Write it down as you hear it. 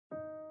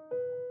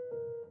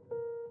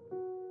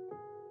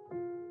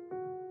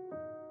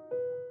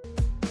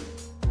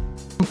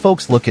Some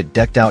folks look at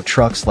decked-out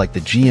trucks like the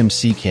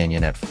GMC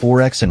Canyon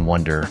AT4X and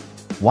wonder,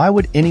 why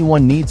would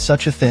anyone need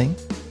such a thing?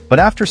 But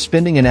after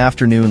spending an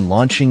afternoon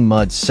launching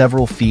mud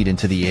several feet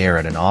into the air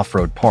at an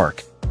off-road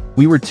park,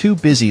 we were too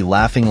busy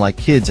laughing like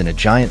kids in a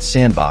giant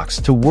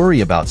sandbox to worry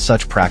about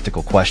such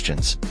practical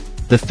questions.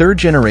 The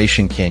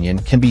third-generation Canyon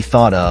can be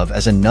thought of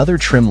as another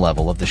trim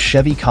level of the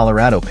Chevy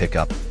Colorado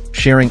pickup,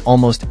 sharing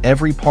almost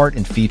every part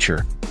and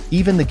feature,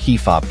 even the key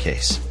fob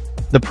case.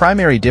 The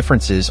primary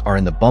differences are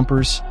in the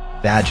bumpers,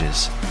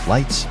 badges,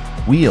 lights,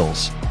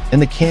 wheels,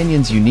 and the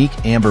Canyon's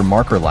unique amber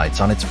marker lights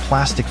on its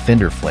plastic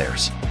fender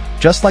flares.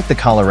 Just like the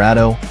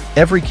Colorado,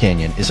 every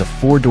Canyon is a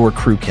 4-door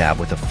crew cab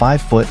with a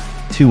 5-foot,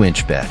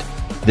 2-inch bed.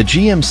 The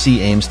GMC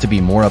aims to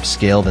be more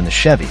upscale than the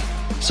Chevy,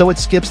 so it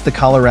skips the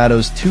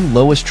Colorado's 2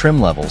 lowest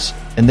trim levels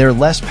and their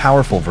less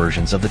powerful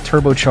versions of the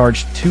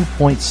turbocharged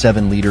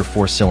 2.7-liter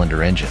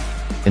 4-cylinder engine.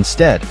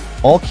 Instead,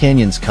 all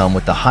Canyons come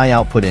with the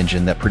high-output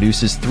engine that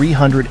produces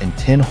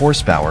 310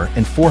 horsepower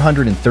and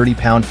 430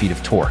 pound-feet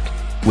of torque,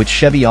 which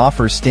Chevy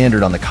offers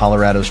standard on the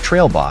Colorado's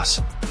Trail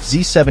Boss,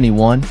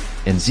 Z71,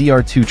 and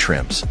ZR2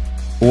 trims,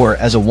 or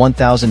as a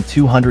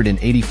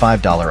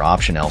 $1,285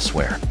 option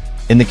elsewhere.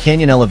 In the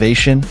Canyon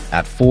Elevation,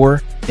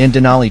 AT4, and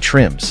Denali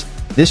trims,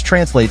 this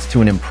translates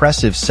to an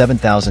impressive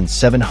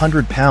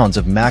 7,700 pounds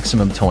of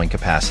maximum towing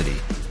capacity,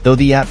 though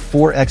the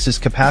AT4X's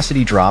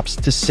capacity drops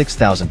to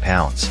 6,000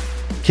 pounds.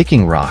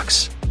 Kicking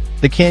rocks.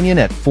 The Canyon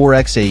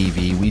AT4X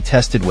AEV we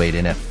tested weighed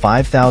in at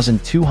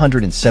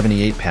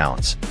 5,278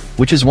 pounds,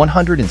 which is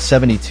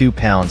 172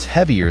 pounds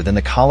heavier than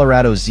the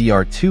Colorado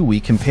ZR2 we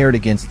compared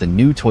against the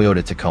new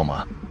Toyota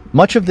Tacoma.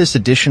 Much of this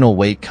additional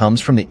weight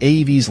comes from the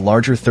AEV's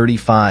larger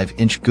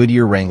 35-inch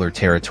Goodyear Wrangler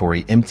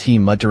Territory MT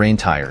mud-terrain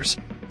tires.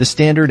 The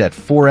standard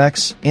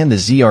AT4X and the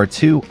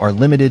ZR2 are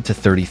limited to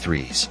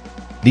 33s.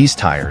 These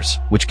tires,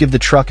 which give the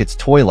truck its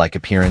toy-like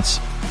appearance,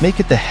 make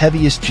it the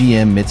heaviest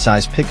GM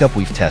midsize pickup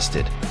we've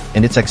tested,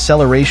 and its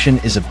acceleration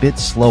is a bit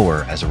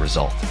slower as a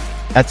result.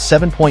 At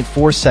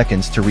 7.4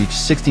 seconds to reach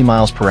 60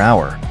 miles per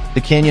hour,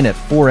 the Canyon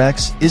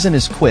AT4X isn't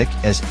as quick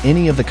as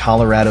any of the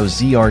Colorado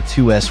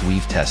ZR2s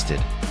we've tested,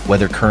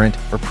 whether current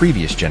or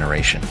previous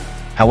generation.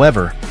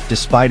 However,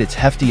 despite its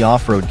hefty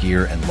off-road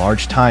gear and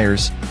large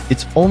tires,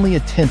 it's only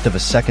a tenth of a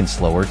second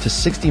slower to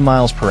 60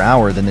 miles per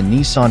hour than the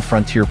Nissan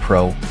Frontier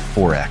Pro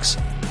 4X,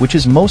 which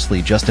is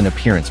mostly just an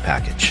appearance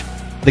package.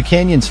 The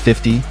Canyon's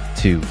 50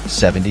 to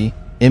 70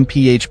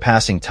 mph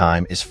passing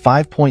time is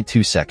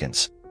 5.2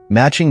 seconds,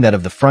 matching that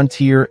of the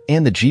Frontier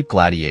and the Jeep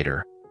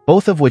Gladiator,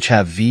 both of which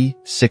have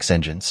V6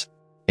 engines.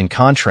 In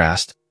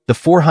contrast, the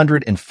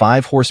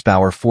 405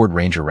 horsepower Ford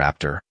Ranger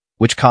Raptor,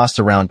 which costs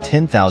around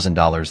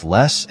 $10,000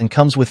 less and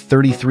comes with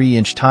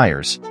 33-inch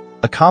tires,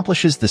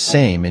 accomplishes the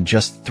same in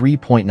just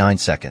 3.9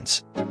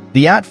 seconds.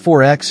 The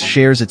AT4X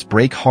shares its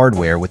brake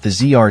hardware with the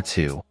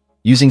ZR2,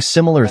 using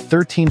similar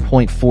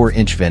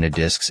 13.4-inch vented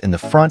discs in the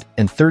front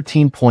and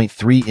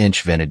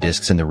 13.3-inch vented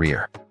discs in the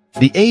rear.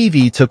 The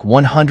AEV took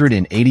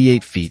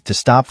 188 feet to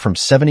stop from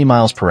 70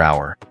 miles per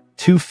hour,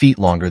 2 feet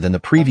longer than the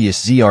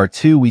previous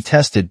ZR2 we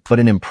tested but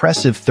an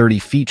impressive 30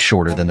 feet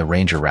shorter than the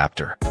Ranger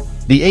Raptor.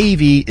 The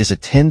AEV is a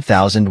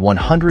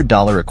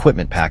 $10,100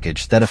 equipment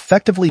package that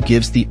effectively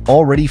gives the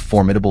already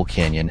formidable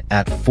Canyon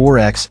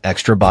AT4X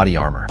extra body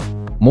armor.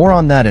 More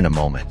on that in a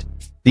moment.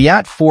 The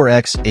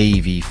AT4X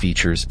AEV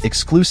features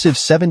exclusive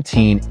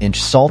 17-inch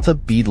Salta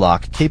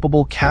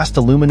beadlock-capable cast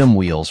aluminum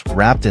wheels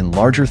wrapped in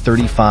larger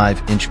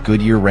 35-inch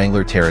Goodyear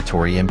Wrangler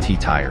Territory MT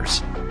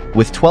tires.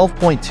 With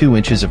 12.2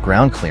 inches of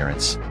ground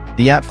clearance,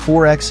 the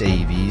AT4X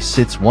AEV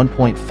sits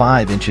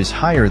 1.5 inches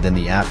higher than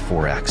the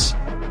AT4X.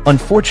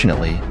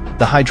 Unfortunately,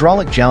 the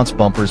hydraulic jounce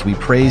bumpers we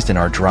praised in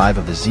our drive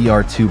of the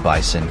ZR2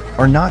 Bison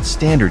are not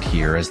standard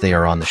here as they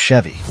are on the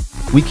Chevy.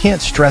 We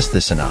can't stress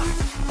this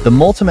enough. The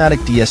Multimatic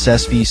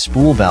DSSV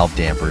spool valve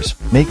dampers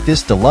make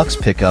this deluxe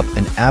pickup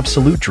an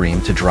absolute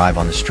dream to drive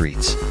on the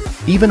streets.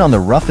 Even on the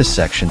roughest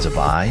sections of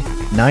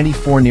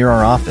I-94 near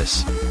our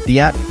office, the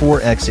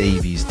AT4X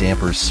AEV's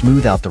dampers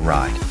smooth out the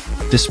ride.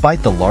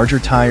 Despite the larger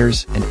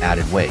tires and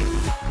added weight,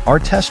 our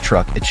test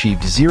truck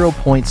achieved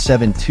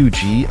 0.72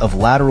 G of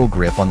lateral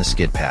grip on the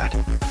skid pad.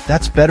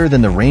 That's better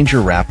than the Ranger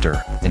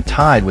Raptor and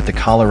tied with the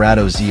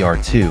Colorado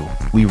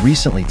ZR2 we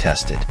recently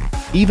tested.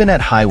 Even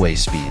at highway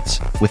speeds,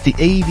 with the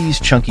AEV's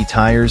chunky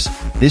tires,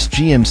 this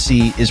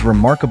GMC is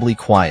remarkably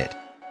quiet,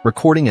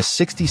 recording a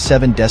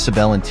 67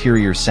 decibel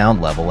interior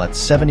sound level at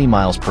 70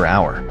 miles per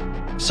hour,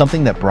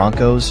 something that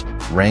Broncos,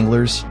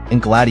 Wranglers,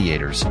 and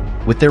Gladiators,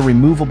 with their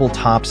removable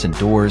tops and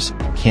doors,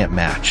 can't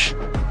match.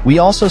 We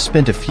also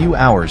spent a few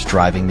hours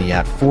driving the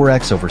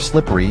AT4X over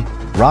slippery,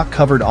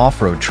 rock-covered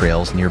off-road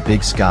trails near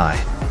Big Sky,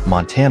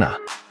 Montana.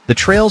 The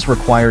trails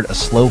required a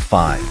slow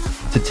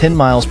 5 to 10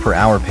 miles per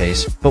hour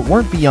pace, but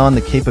weren't beyond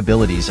the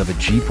capabilities of a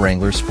Jeep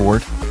Wrangler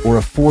Sport or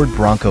a Ford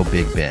Bronco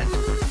Big Bend.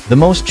 The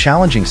most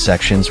challenging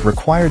sections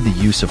required the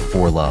use of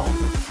 4-low.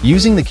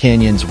 Using the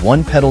Canyon's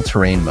one-pedal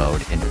terrain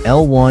mode in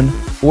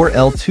L1 or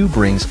L2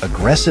 brings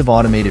aggressive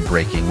automated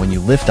braking when you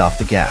lift off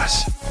the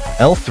gas.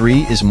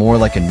 L3 is more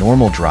like a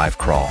normal drive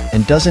crawl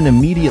and doesn't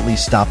immediately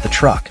stop the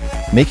truck,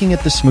 making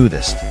it the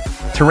smoothest.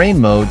 Terrain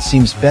mode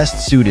seems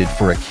best suited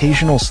for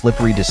occasional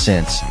slippery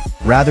descents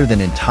rather than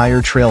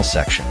entire trail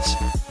sections.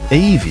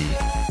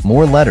 AEV,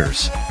 more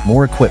letters,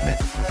 more equipment.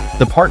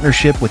 The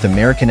partnership with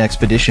American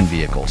Expedition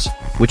Vehicles,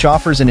 which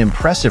offers an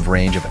impressive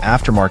range of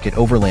aftermarket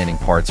overlanding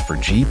parts for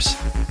Jeeps,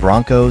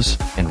 Broncos,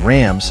 and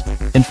Rams,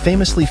 and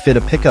famously fit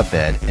a pickup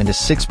bed and a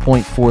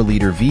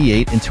 6.4-liter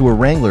V8 into a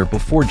Wrangler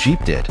before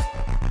Jeep did,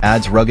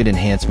 adds rugged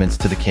enhancements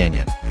to the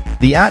Canyon.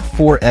 The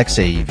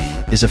AT4X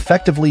AEV is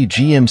effectively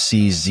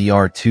GMC's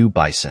ZR2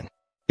 Bison.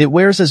 It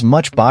wears as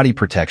much body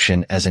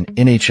protection as an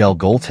NHL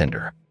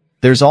goaltender.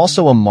 There's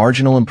also a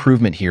marginal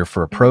improvement here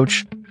for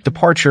approach,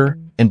 departure,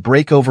 and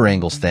breakover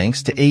angles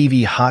thanks to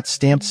AEV hot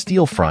stamped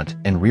steel front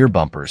and rear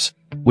bumpers,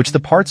 which the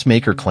parts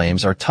maker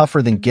claims are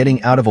tougher than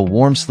getting out of a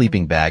warm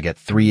sleeping bag at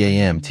 3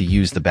 a.m. to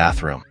use the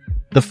bathroom.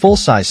 The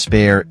full-size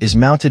spare is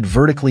mounted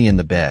vertically in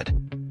the bed,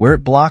 where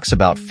it blocks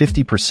about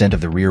 50% of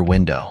the rear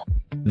window.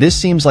 This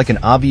seems like an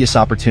obvious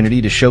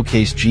opportunity to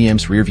showcase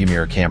GM's rearview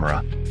mirror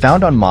camera,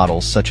 found on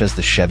models such as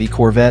the Chevy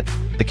Corvette,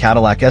 the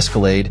Cadillac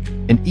Escalade,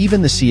 and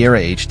even the Sierra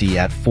HD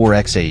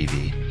AT4X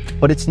AEV,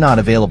 but it's not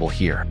available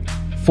here.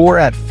 For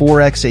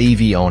AT4X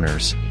AEV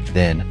owners,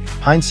 then,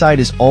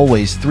 hindsight is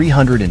always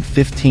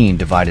 315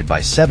 divided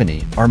by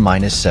 70 or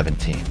minus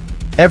 17.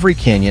 Every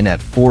Canyon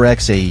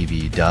AT4X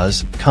AEV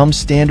does come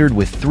standard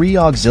with 3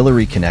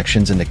 auxiliary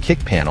connections in the kick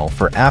panel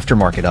for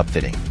aftermarket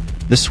upfitting.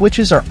 The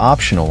switches are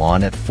optional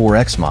on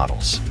AT4X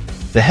models.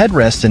 The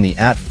headrests in the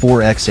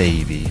AT4X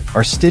AEV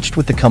are stitched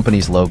with the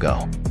company's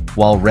logo.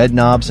 While red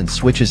knobs and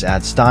switches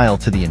add style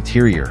to the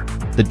interior,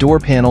 the door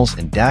panels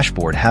and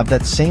dashboard have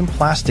that same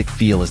plastic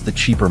feel as the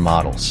cheaper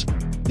models.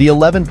 The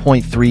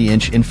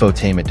 11.3-inch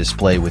infotainment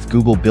display with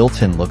Google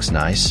built-in looks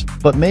nice,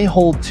 but may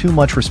hold too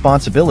much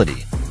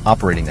responsibility,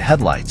 operating the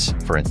headlights,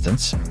 for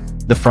instance.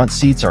 The front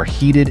seats are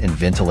heated and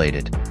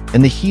ventilated,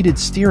 and the heated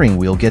steering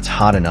wheel gets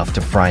hot enough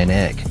to fry an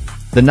egg.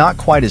 The not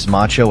quite as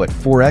macho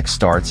AT4X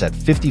starts at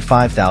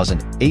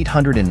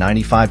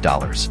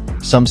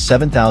 $55,895, some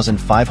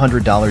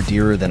 $7,500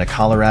 dearer than a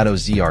Colorado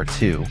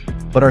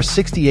ZR2, but our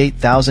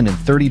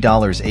 $68,030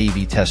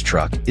 AEV test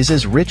truck is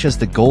as rich as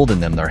the gold in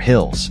them there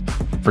hills.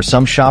 For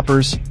some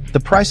shoppers, the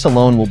price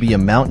alone will be a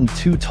mountain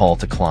too tall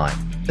to climb,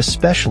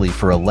 especially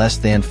for a less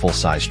than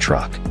full-size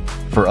truck.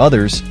 For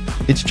others,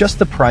 it's just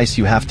the price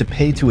you have to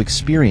pay to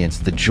experience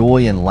the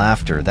joy and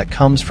laughter that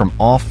comes from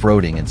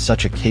off-roading in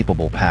such a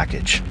capable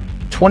package.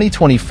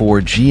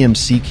 2024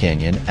 GMC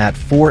Canyon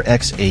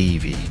AT4X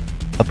AEV,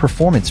 a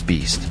performance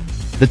beast.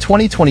 The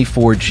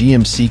 2024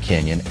 GMC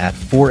Canyon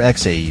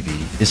AT4X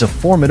AEV is a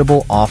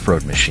formidable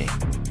off-road machine.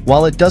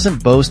 While it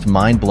doesn't boast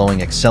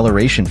mind-blowing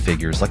acceleration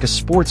figures like a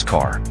sports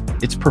car,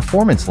 its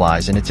performance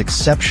lies in its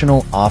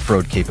exceptional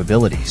off-road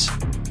capabilities.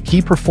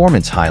 Key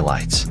performance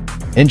highlights.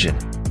 Engine.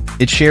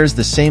 It shares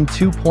the same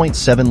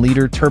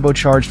 2.7-liter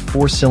turbocharged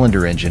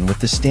 4-cylinder engine with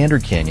the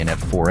standard Canyon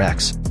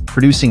AT4X,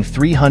 producing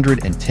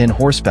 310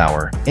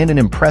 horsepower and an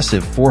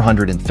impressive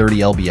 430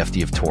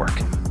 lb-ft of torque.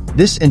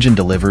 This engine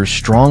delivers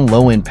strong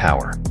low-end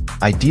power,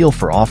 ideal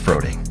for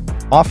off-roading.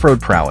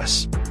 Off-road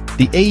prowess.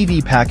 The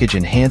AEV package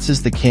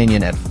enhances the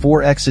Canyon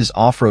AT4X's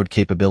off-road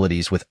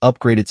capabilities with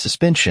upgraded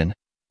suspension,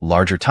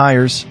 larger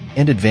tires,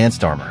 and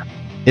advanced armor.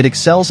 It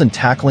excels in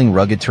tackling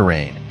rugged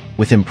terrain,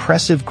 with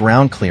impressive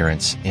ground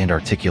clearance and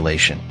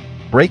articulation.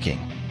 Braking.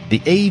 The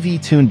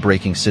AEV-tuned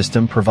braking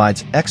system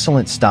provides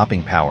excellent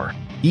stopping power,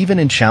 even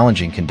in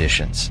challenging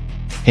conditions.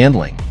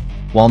 Handling.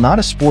 While not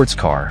a sports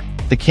car,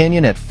 the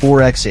Canyon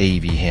AT4X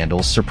AEV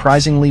handles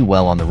surprisingly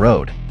well on the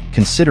road,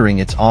 considering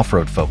its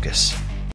off-road focus.